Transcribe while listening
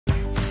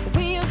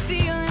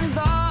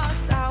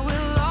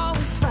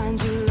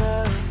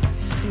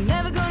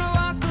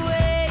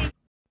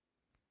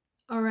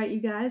Alright you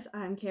guys,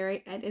 I'm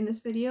Carrie, and in this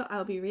video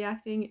I'll be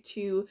reacting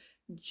to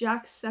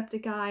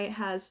Jacksepticeye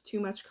Has Too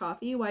Much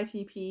Coffee,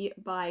 YTP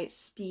by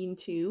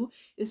Speen2.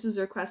 This is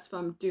a request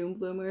from Doom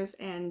Bloomers,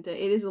 and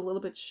it is a little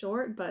bit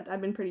short, but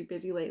I've been pretty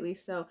busy lately,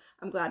 so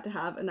I'm glad to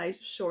have a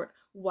nice short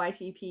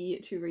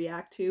YTP to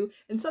react to.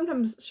 And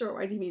sometimes short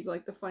YTPs are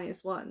like the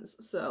funniest ones,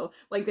 so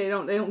like they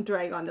don't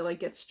drag on, they like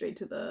get straight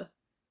to the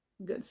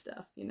good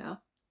stuff, you know?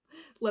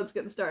 Let's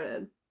get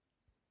started.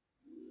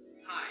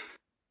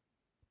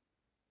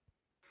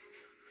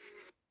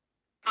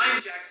 I'm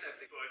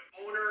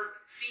Jacksepticeye, owner,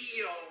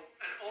 CEO,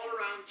 and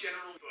all-around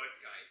general good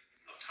guy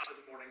of Top of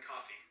the Morning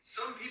Coffee.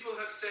 Some people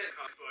have said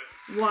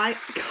cockbutt. Why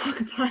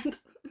cockbutt?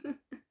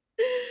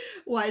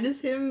 Why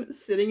does him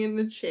sitting in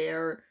the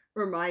chair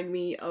remind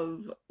me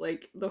of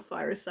like the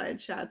fireside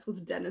chats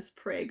with Dennis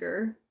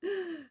Prager?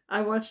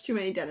 I watched too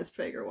many Dennis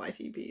Prager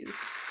YTPs. In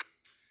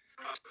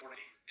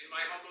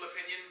my humble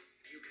opinion,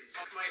 you can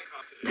suck my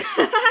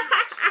coffee.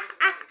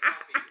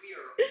 We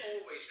are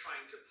always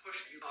trying to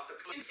push you off the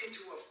cliff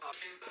into a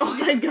fucking oh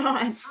my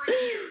god. For a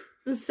year.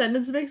 The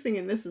sentence mixing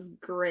in this is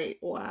great.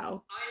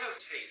 Wow. I have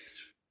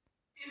taste.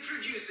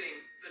 Introducing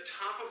the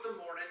Top of the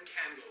Morning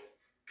candle.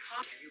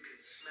 Coffee you can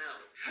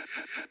smell.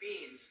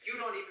 Beans you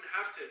don't even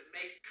have to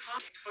make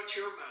coffee touch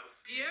your mouth.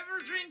 Do you ever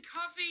drink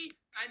coffee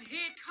and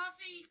hate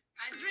coffee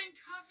and drink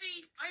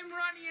coffee? I'm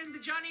Ronnie and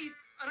the Johnnies,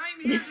 and I'm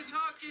here to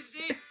talk to you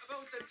today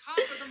about the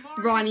Top of the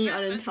Morning. Ronnie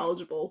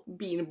Unintelligible,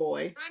 Bean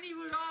Boy. Ronnie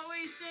would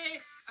always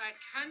say, a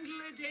candle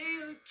a day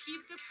will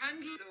keep the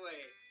candles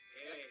away.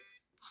 Yeah.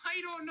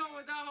 I don't know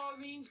what that all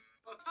means.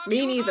 But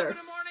me neither. Top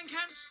of the Morning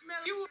can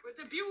smell you with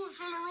the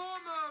beautiful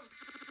aroma of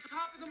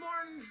Top of the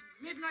Morning's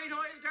midnight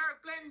oil dark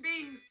blend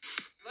beans.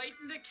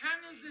 Lighting the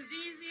candles as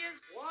easy as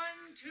 1,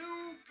 2,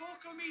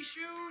 buckle me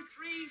shoe,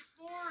 3,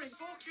 4, and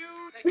fuck you.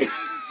 The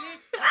candles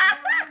lit, the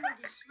morning will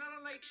be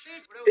smelling like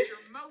shit without your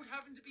mouth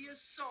having to be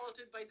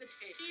assaulted by the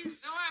taste.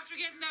 Now after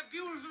getting that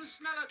beautiful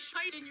smell of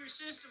shite in your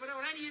system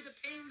without any of the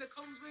pain that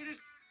comes with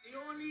it, the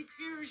only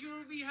tears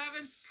you'll be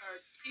having are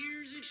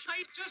tears of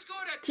shite. Just go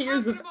to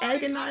tears of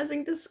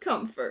agonizing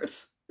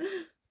discomfort.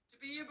 To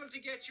be able to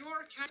get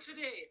your cat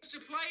today.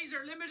 Supplies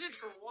are limited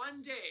for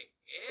 1 day.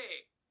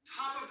 Hey.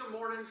 Top of the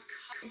Morning's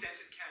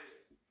scented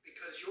candle.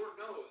 Because your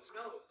nose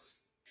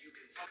knows you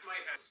can suck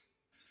my ass.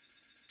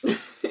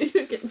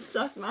 You can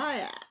suck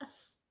my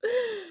ass.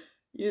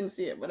 You didn't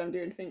see it, but I'm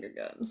doing finger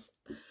guns.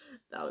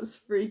 That was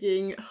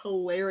freaking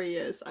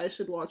hilarious. I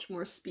should watch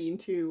more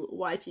Speen2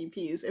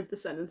 YTPs if the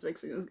sentence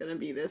mixing is gonna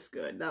be this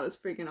good. That was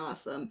freaking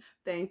awesome.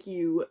 Thank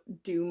you,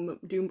 Doom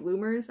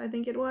Bloomers, I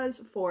think it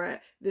was, for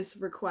this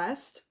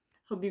request.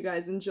 Hope you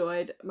guys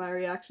enjoyed my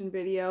reaction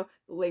video.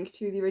 The link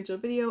to the original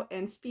video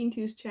and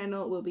Speen2's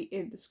channel will be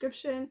in the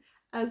description.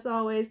 As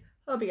always,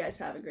 hope you guys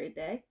have a great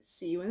day.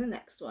 See you in the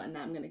next one.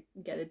 Now I'm gonna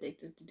get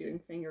addicted to doing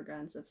finger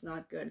guns. That's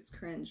not good. It's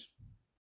cringe.